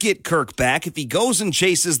don't get Kirk back, if he goes and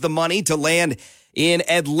chases the money to land in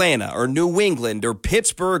Atlanta or New England or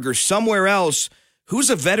Pittsburgh or somewhere else, who's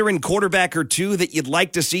a veteran quarterback or two that you'd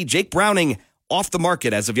like to see? Jake Browning off the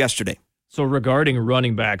market as of yesterday. So regarding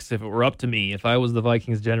running backs, if it were up to me, if I was the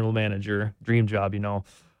Vikings general manager, dream job,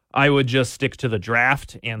 I would just stick to the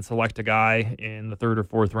draft and select a guy in the 3rd or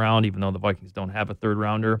 4th round, even though the Vikings don't have a 3rd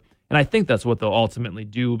rounder. And I think that's what they'll ultimately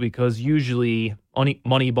do, because usually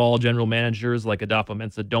Moneyball general managers like Adolfo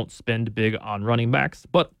Mensa don't spend big on running backs.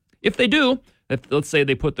 But if they do, let's say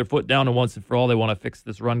they put their foot down and once and for all they want to fix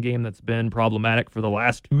this run game that's been problematic for the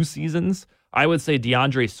last 2 seasons, I would say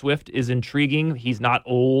DeAndre Swift is intriguing. He's not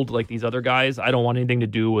old like these other guys. I don't want anything to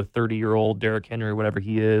do with 30-year-old Derrick Henry, whatever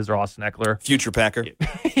he is, or Austin Eckler. Future Packer.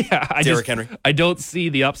 Yeah, Derrick Henry. I don't see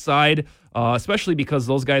the upside, especially because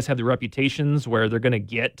those guys have the reputations where they're going to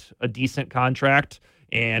get a decent contract.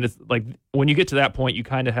 And it's like when you get to that point, you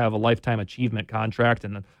kind of have a lifetime achievement contract,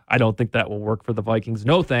 and I don't think that will work for the Vikings.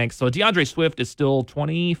 No thanks. So DeAndre Swift is still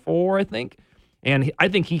 24, I think. And I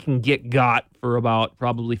think he can get got for about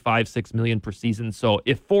probably $5-6 million per season. So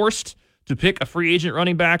if forced to pick a free agent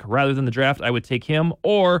running back rather than the draft, I would take him,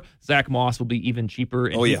 or Zach Moss will be even cheaper.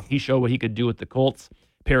 And he showed what he could do with the Colts.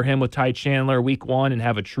 Pair him with Ty Chandler week 1 and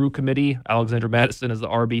have a true committee. Alexander Mattison as the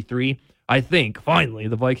RB3. I think, finally,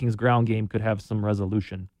 the Vikings ground game could have some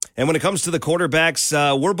resolution. And when it comes to the quarterbacks,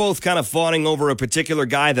 we're both kind of fawning over a particular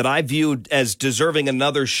guy that I viewed as deserving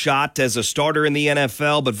another shot as a starter in the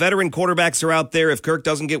NFL. But veteran quarterbacks are out there. If Kirk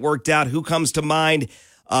doesn't get worked out, who comes to mind?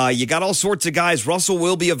 You got all sorts of guys. Russell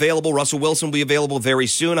will be available. Russell Wilson will be available very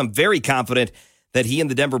soon. I'm very confident that he and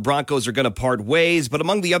the Denver Broncos are going to part ways. But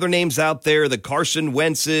among the other names out there, the Carson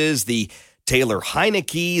Wentzes, the Taylor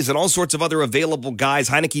Heineke's, and all sorts of other available guys.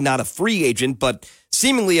 Heineke not a free agent, but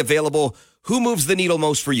seemingly available. Who moves the needle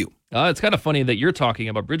most for you? It's kind of funny that you're talking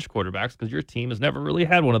about bridge quarterbacks because your team has never really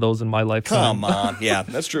had one of those in my lifetime. Come on. Yeah,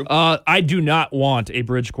 that's true. I do not want a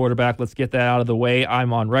bridge quarterback. Let's get that out of the way.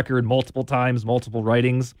 I'm on record multiple times, multiple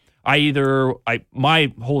writings.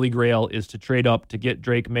 My holy grail is to trade up to get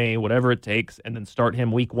Drake May, whatever it takes, and then start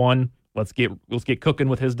him week 1. Let's get cooking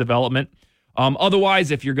with his development. Otherwise,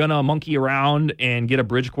 if you're going to monkey around and get a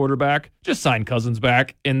bridge quarterback, just sign Cousins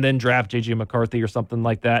back and then draft J.J. McCarthy or something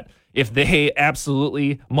like that. If they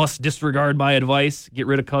absolutely must disregard my advice, get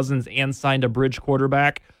rid of Cousins and sign a bridge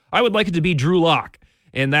quarterback, I would like it to be Drew Lock.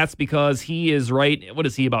 And that's because he is right. What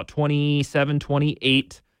is he, about 27,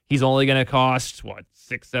 28? He's only going to cost, $6,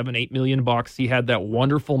 $7, $8 million bucks. He had that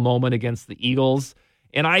wonderful moment against the Eagles.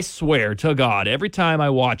 And I swear to God, every time I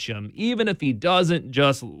watch him, even if he doesn't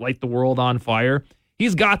just light the world on fire,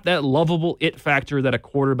 he's got that lovable it factor that a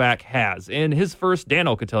quarterback has. And his first,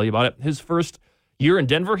 Dano could tell you about it, his first year in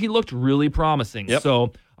Denver, he looked really promising. Yep.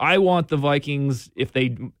 So I want the Vikings, if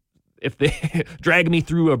they drag me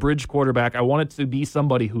through a bridge quarterback, I want it to be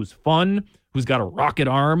somebody who's fun, who's got a rocket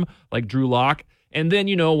arm like Drew Lock. And then,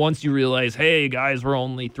 once you realize, hey, guys, we're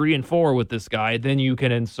only 3-4 with this guy, then you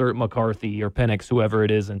can insert McCarthy or Penix, whoever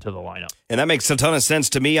it is, into the lineup. And that makes a ton of sense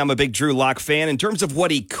to me. I'm a big Drew Lock fan. In terms of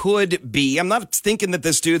what he could be, I'm not thinking that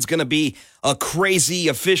this dude's going to be a crazy,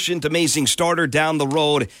 efficient, amazing starter down the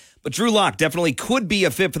road. But Drew Lock definitely could be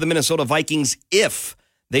a fit for the Minnesota Vikings if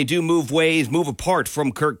they do move apart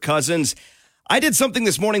from Kirk Cousins. I did something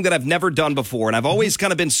this morning that I've never done before, and I've always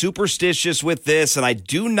kind of been superstitious with this, and I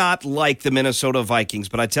do not like the Minnesota Vikings.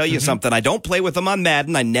 But I tell you something, I don't play with them on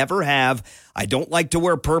Madden. I never have. I don't like to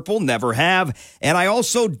wear purple, never have. And I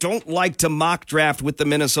also don't like to mock draft with the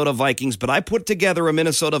Minnesota Vikings. But I put together a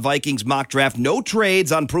Minnesota Vikings mock draft, no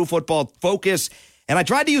trades on Pro Football Focus, and I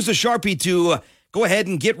tried to use a Sharpie to go ahead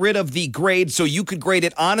and get rid of the grade so you could grade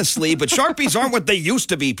it honestly. But Sharpies aren't what they used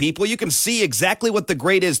to be, people. You can see exactly what the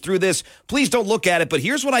grade is through this. Please don't look at it. But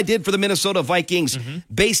here's what I did for the Minnesota Vikings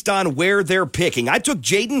based on where they're picking. I took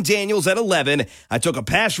Jaden Daniels at 11. I took a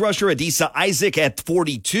pass rusher, Adisa Isaac, at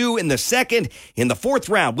 42 in the second. In the fourth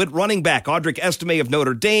round, went running back Audric Estime of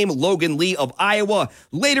Notre Dame, Logan Lee of Iowa.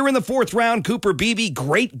 Later in the fourth round, Cooper Beebe,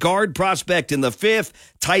 great guard prospect in the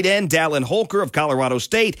fifth. Tight end, Dallin Holker of Colorado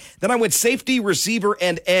State. Then I went safety, receiver,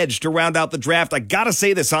 and edge to round out the draft. I got to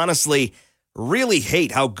say this honestly, really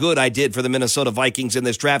hate how good I did for the Minnesota Vikings in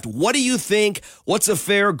this draft. What do you think? What's a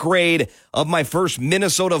fair grade of my first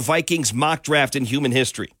Minnesota Vikings mock draft in human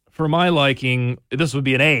history? For my liking, this would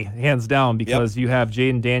be an A, hands down, because you have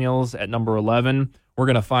Jaden Daniels at number 11. We're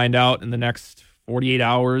going to find out in the next 48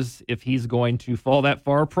 hours if he's going to fall that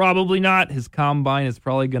far. Probably not. His combine is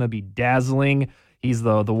probably going to be dazzling. He's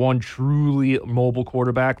the one truly mobile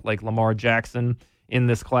quarterback like Lamar Jackson in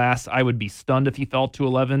this class. I would be stunned if he fell to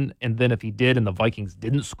 11, and then if he did and the Vikings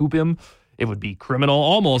didn't scoop him, it would be criminal.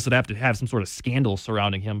 Almost would have to have some sort of scandal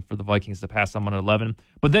surrounding him for the Vikings to pass him on 11.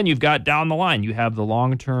 But then you've got down the line, you have the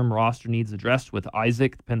long-term roster needs addressed with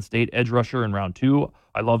Isaac, Penn State edge rusher in round 2.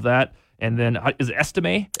 I love that. And then, is it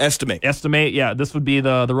Estime? Estime, yeah. This would be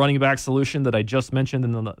the running back solution that I just mentioned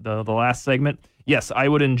in the last segment. Yes, I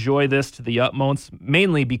would enjoy this to the utmost,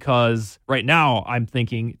 mainly because right now I'm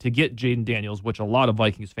thinking to get Jaden Daniels, which a lot of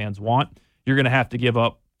Vikings fans want, you're going to have to give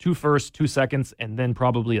up 2 firsts, 2 seconds, and then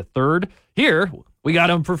probably a third. Here, we got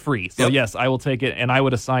him for free. So, yes, I will take it, and I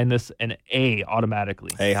would assign this an A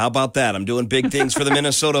automatically. Hey, how about that? I'm doing big things for the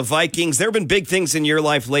Minnesota Vikings. There have been big things in your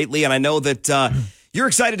life lately, and I know that you're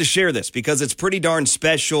excited to share this because it's pretty darn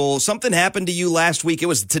special. Something happened to you last week. It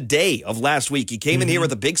was today of last week. You came in here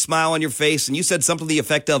with a big smile on your face, and you said something to the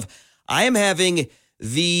effect of, I am having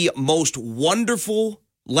the most wonderful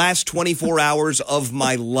last 24 hours of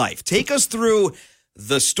my life. Take us through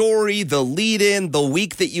the story, the lead-in, the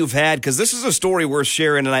week that you've had, because this is a story worth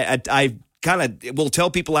sharing, and I kind of will tell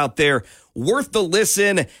people out there worth the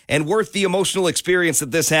listen and worth the emotional experience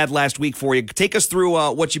that this had last week for you? Take us through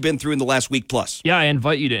what you've been through in the last week plus. Yeah, I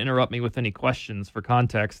invite you to interrupt me with any questions for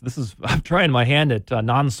context. I'm trying my hand at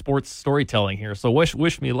non-sports storytelling here, so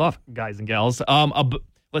wish me luck, guys and gals.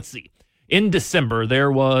 Let's see. In December, there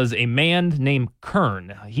was a man named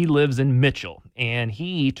Kern. He lives in Mitchell, and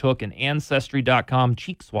he took an Ancestry.com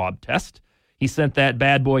cheek swab test. He sent that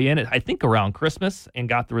bad boy in, I think, around Christmas and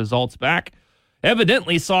got the results back.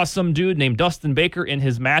 Evidently saw some dude named Dustin Baker in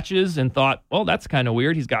his matches and thought, well, that's kind of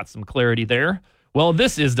weird. He's got some clarity there. Well,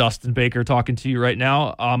 this is Dustin Baker talking to you right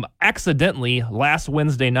now. Accidentally, last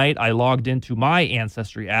Wednesday night, I logged into my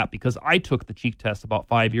Ancestry app because I took the cheek test about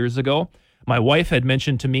 5 years ago. My wife had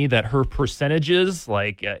mentioned to me that her percentages,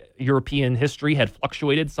 like European history, had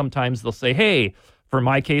fluctuated. Sometimes they'll say, hey, for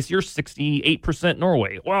my case, you're 68%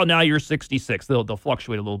 Norway. Well, now you're 66. They'll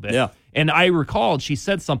fluctuate a little bit. Yeah. And I recalled she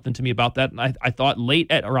said something to me about that. And I thought late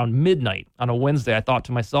at around midnight on a Wednesday, I thought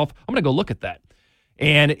to myself, I'm going to go look at that.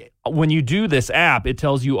 And when you do this app, it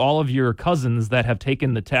tells you all of your cousins that have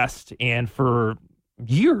taken the test. And for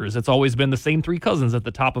years, it's always been the same 3 cousins at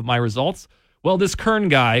the top of my results. Well, this Kern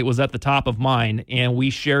guy was at the top of mine, and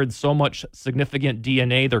we shared so much significant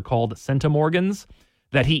DNA, they're called centimorgans,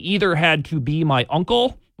 that he either had to be my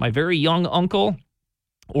uncle, my very young uncle,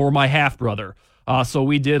 or my half-brother. So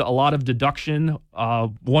we did a lot of deduction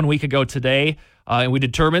 1 week ago today, and we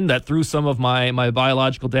determined that through some of my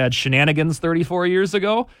biological dad's shenanigans 34 years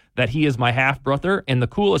ago, that he is my half-brother. And the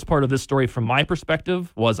coolest part of this story from my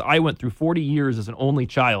perspective was I went through 40 years as an only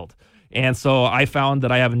child. And so I found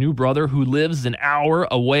that I have a new brother who lives an hour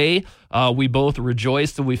away. We both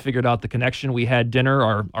rejoiced and we figured out the connection. We had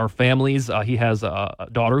dinner, our families. He has a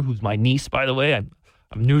daughter who's my niece, by the way.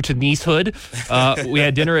 I'm new to niecehood. We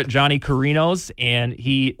had dinner at Johnny Carino's, and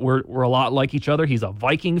we're a lot like each other. He's a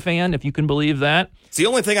Viking fan, if you can believe that. It's the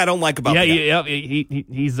only thing I don't like about him. Yeah.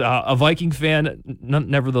 He's a Viking fan,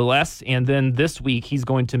 nevertheless. And then this week, he's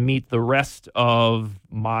going to meet the rest of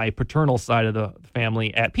my paternal side of the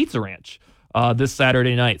family at Pizza Ranch this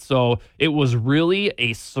Saturday night. So it was really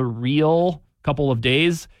a surreal couple of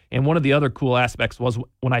days. And one of the other cool aspects was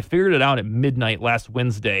when I figured it out at midnight last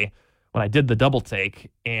Wednesday, when I did the double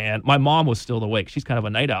take, and my mom was still awake. She's kind of a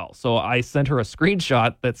night owl. So I sent her a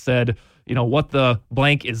screenshot that said, what the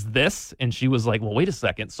blank is this? And she was like, well, wait a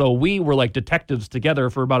second. So we were like detectives together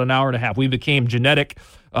for about an hour and a half. We became genetic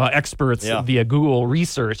experts via Google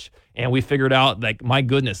research, and we figured out, like, my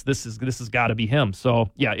goodness, this has got to be him. So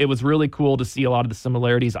yeah, it was really cool to see a lot of the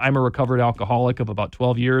similarities. I'm a recovered alcoholic of about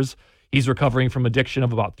 12 years. He's recovering from addiction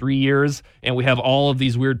of about 3 years, and we have all of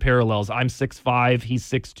these weird parallels. I'm 6'5", he's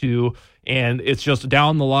 6'2", and it's just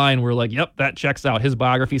down the line. We're like, yep, that checks out. His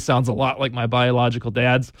biography sounds a lot like my biological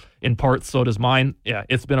dad's. In part, so does mine. Yeah,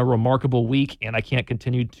 it's been a remarkable week, and I can't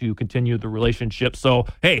continue the relationship. So,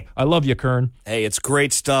 hey, I love you, Kern. Hey, it's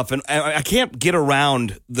great stuff, and I can't get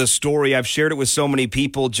around the story. I've shared it with so many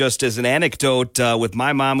people just as an anecdote with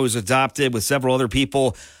my mom, who's adopted, with several other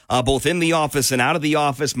people, both in the office and out of the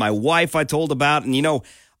office. My wife I told about, and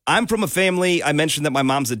I'm from a family, I mentioned that my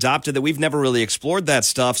mom's adopted, that we've never really explored that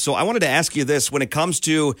stuff. So I wanted to ask you this, when it comes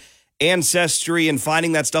to Ancestry and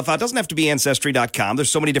finding that stuff out. It doesn't have to be Ancestry.com. There's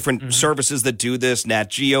so many different services that do this, Nat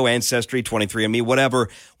Geo, Ancestry, 23andMe, whatever.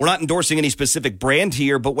 We're not endorsing any specific brand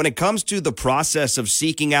here, but when it comes to the process of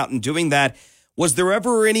seeking out and doing that, was there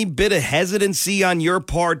ever any bit of hesitancy on your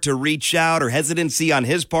part to reach out, or hesitancy on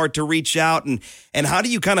his part to reach out? And how do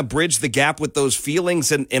you kind of bridge the gap with those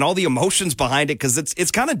feelings and all the emotions behind it? Because it's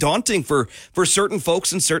kind of daunting for certain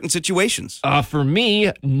folks in certain situations. For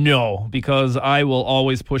me, no, because I will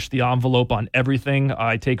always push the envelope on everything.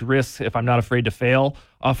 I take risks if I'm not afraid to fail.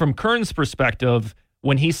 From Kern's perspective,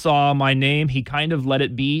 when he saw my name, he kind of let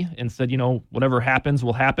it be and said, whatever happens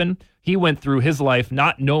will happen. He went through his life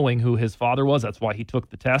not knowing who his father was. That's why he took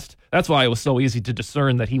the test. That's why it was so easy to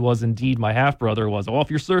discern that he was indeed my half-brother. If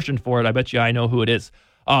you're searching for it, I bet you I know who it is.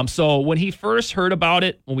 So when he first heard about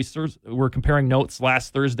it, when we were comparing notes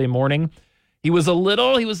last Thursday morning, he was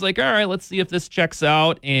like, all right, let's see if this checks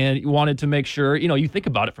out. And he wanted to make sure, you think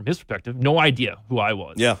about it from his perspective, no idea who I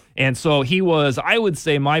was. Yeah. And so I would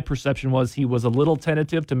say my perception was he was a little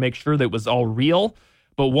tentative to make sure that it was all real.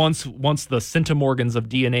 But once the centimorgans of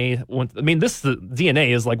DNA, the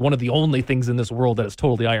DNA is like one of the only things in this world that is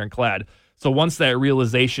totally ironclad. So once that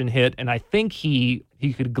realization hit, and I think he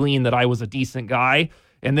could glean that I was a decent guy,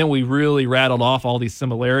 and then we really rattled off all these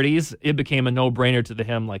similarities, it became a no-brainer to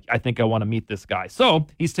him, like, I think I want to meet this guy. So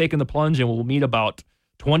he's taken the plunge, and we'll meet about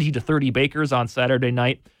 20 to 30 bakers on Saturday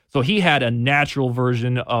night. So he had a natural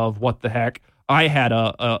version of what the heck. I had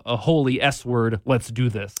a holy S word, let's do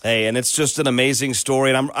this. Hey, and it's just an amazing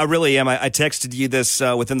story, and I really am. I texted you this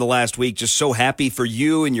within the last week, just so happy for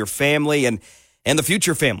you and your family and the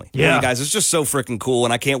future family. Yeah. You guys, it's just so freaking cool,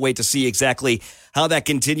 and I can't wait to see exactly how that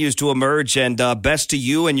continues to emerge, and best to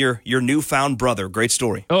you and your newfound brother. Great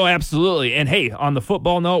story. Oh, absolutely. And hey, on the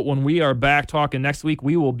football note, when we are back talking next week,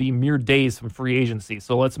 we will be mere days from free agency.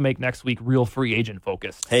 So let's make next week real free agent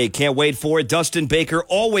focused. Hey, can't wait for it. Dustin Baker,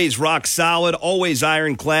 always rock solid, always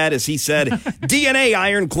ironclad, as he said. DNA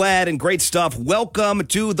ironclad and great stuff. Welcome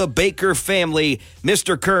to the Baker family,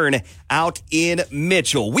 Mr. Kern out in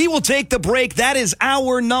Mitchell. We will take the break. That is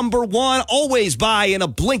our number one. Always buy in a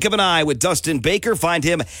blink of an eye with Dustin Baker. Find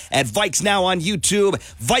him at Vikes Now on YouTube,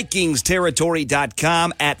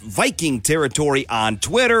 VikingsTerritory.com, at Viking Territory on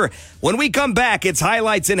Twitter. When we come back, it's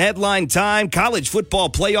highlights and headline time. College football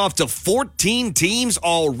playoff to 14 teams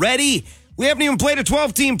already. We haven't even played a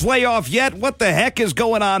 12-team playoff yet. What the heck is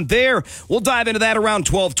going on there? We'll dive into that around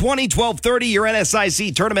 12:20, 12:30, your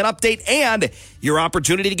NSIC tournament update, and your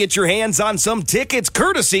opportunity to get your hands on some tickets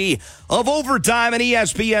courtesy of Overtime and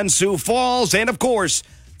ESPN Sioux Falls. And, of course,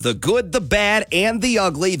 the good, the bad, and the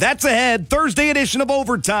ugly. That's ahead. Thursday edition of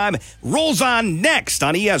Overtime rolls on next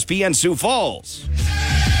on ESPN Sioux Falls.